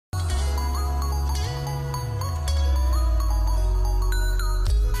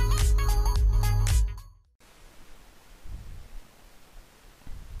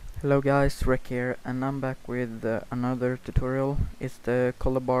Hello guys, Rek here, and I'm back with another tutorial. It's the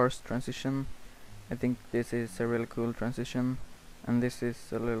color bars transition. I think this is a really cool transition, and this is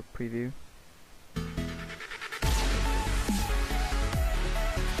a little preview.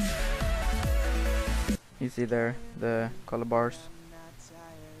 You see there the color bars.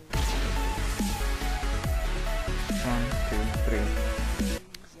 1, 2, 3.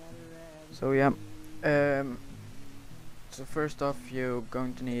 So yeah, so first off, you're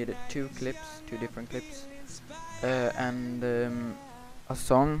going to need two different clips, and a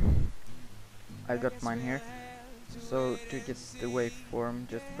song. I got mine here. So to get the waveform,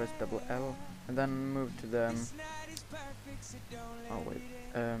 just press double L, and then move to the. Oh wait.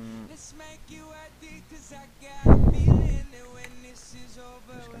 Just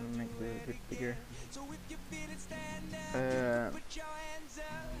gonna make it a little bit bigger.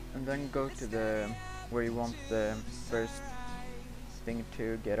 And then go to the where you want the first thing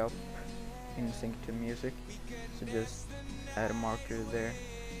to get up in sync to music. So just add a marker there,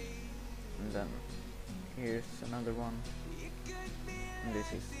 and then here's another one, and this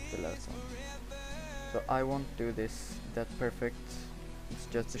is the last one. So I won't do this that perfect, it's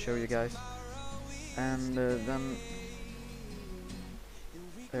just to show you guys. And then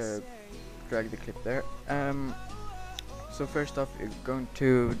drag the clip there. So first off, you're going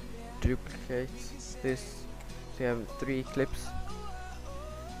to duplicate this, so you have 3 clips,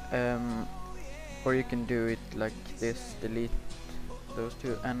 or you can do it like this, delete those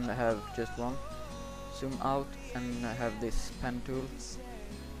 2 and have just one. Zoom out and have this pen tool,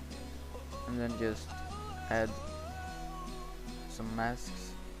 and then just add some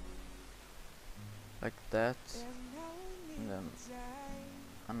masks like that, and then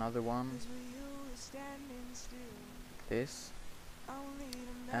another one like this,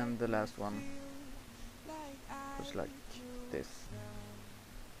 and the last one just like this.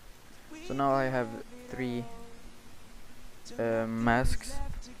 So now I have 3 masks,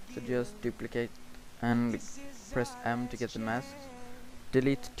 so just duplicate and press M to get the masks.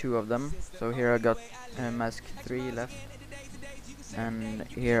 Delete 2 of them, so here I got mask 3 left, and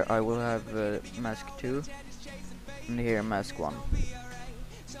here I will have mask 2, and here mask 1.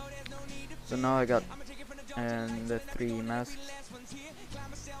 So now I got the 3 masks.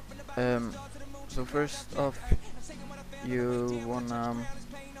 So first off, you wanna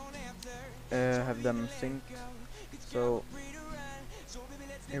have them synced. So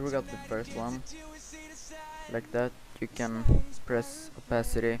here we got the first one, like that. You can press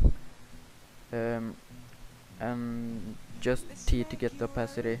opacity and just T to get the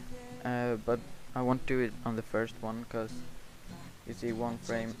opacity, but I won't do it on the first one because you see one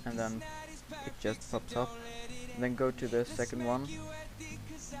frame and then it just pops up. Then go to the second one,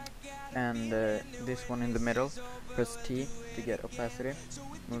 and this one in the middle, press T to get opacity,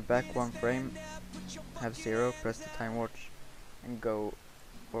 move back 1 frame, have 0, press the time watch, and go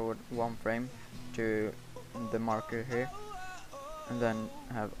forward 1 frame to the marker here, and then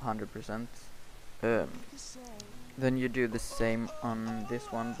have 100%. Then you do the same on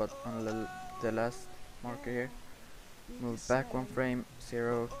this one, but on the last marker here, move back 1 frame,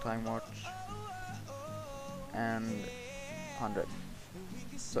 0, time watch, and 100.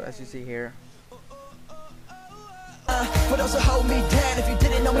 So as you see here,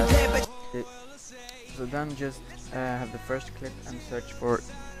 so then just have the first clip and search for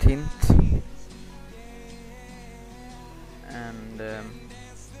tint, and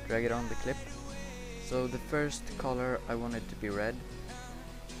drag it on the clip. So the first color I want it to be red,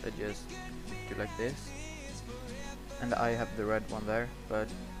 so just do like this, and I have the red one there, but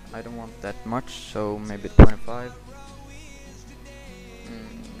I don't want that much, so maybe 25.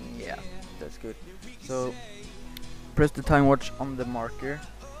 Yeah, that's good. So press the time watch on the marker,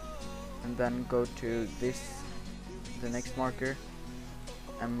 and then go to the next marker,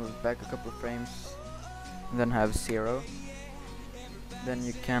 and move back a couple of frames, and then have 0. Then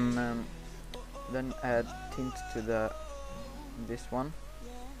you can then add tint to this one,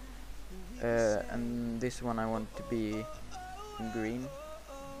 and this one I want to be in green.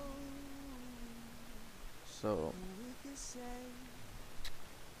 So,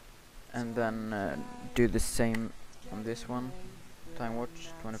 and then do the same on this one, time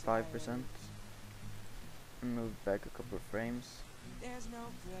watch 25%, and move back a couple of frames,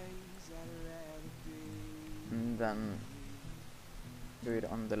 and then do it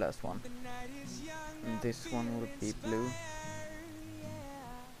on the last one, and this one would be blue.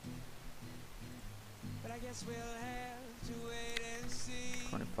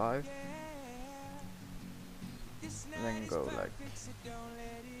 $25, and then go like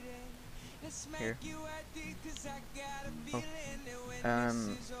here. Oh.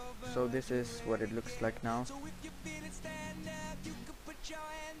 So this is what it looks like now.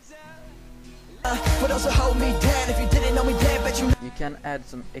 You can add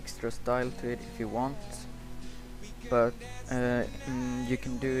some extra style to it if you want, but you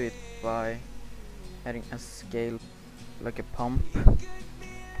can do it by adding a scale, like a pump,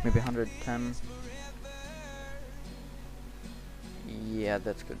 maybe 110. Yeah,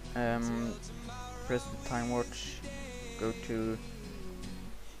 that's good. Press the time watch, go to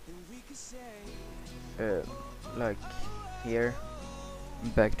like here,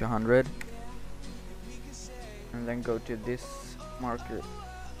 back to 100, and then go to this marker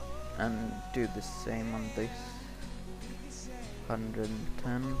and do the same on this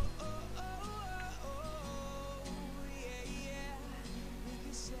 110.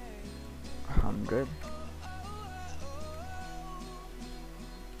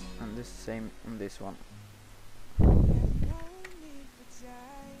 And the same on this one.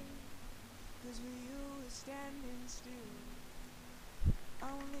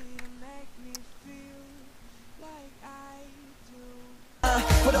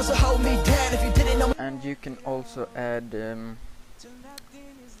 And you can also add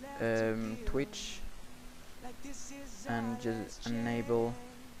Twitch and just enable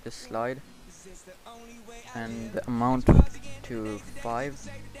the slide and the amount to 5,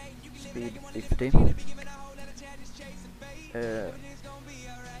 speed 50.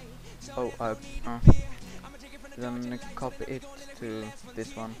 Then copy it to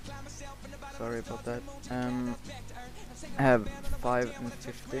this one. Sorry about that. I have 5 and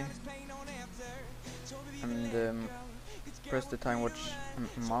 50, and press the time watch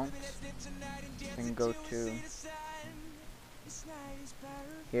amount, and go to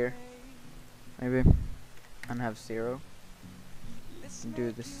here maybe, and have 0.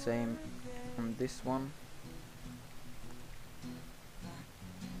 Do the same on this one.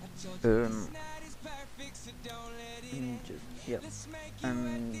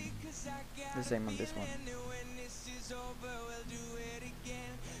 And the same on this one.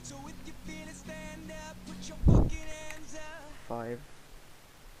 5,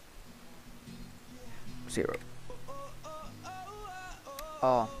 0.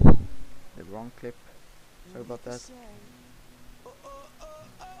 Oh, the wrong clip. Sorry about that.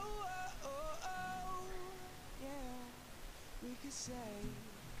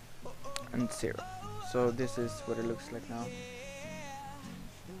 And 0. So this is what it looks like now.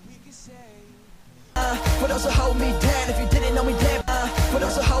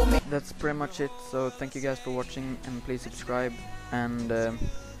 That's pretty much it. So thank you guys for watching, and please subscribe and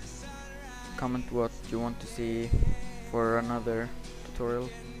comment what you want to see for another tutorial.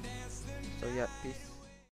 So yeah, peace.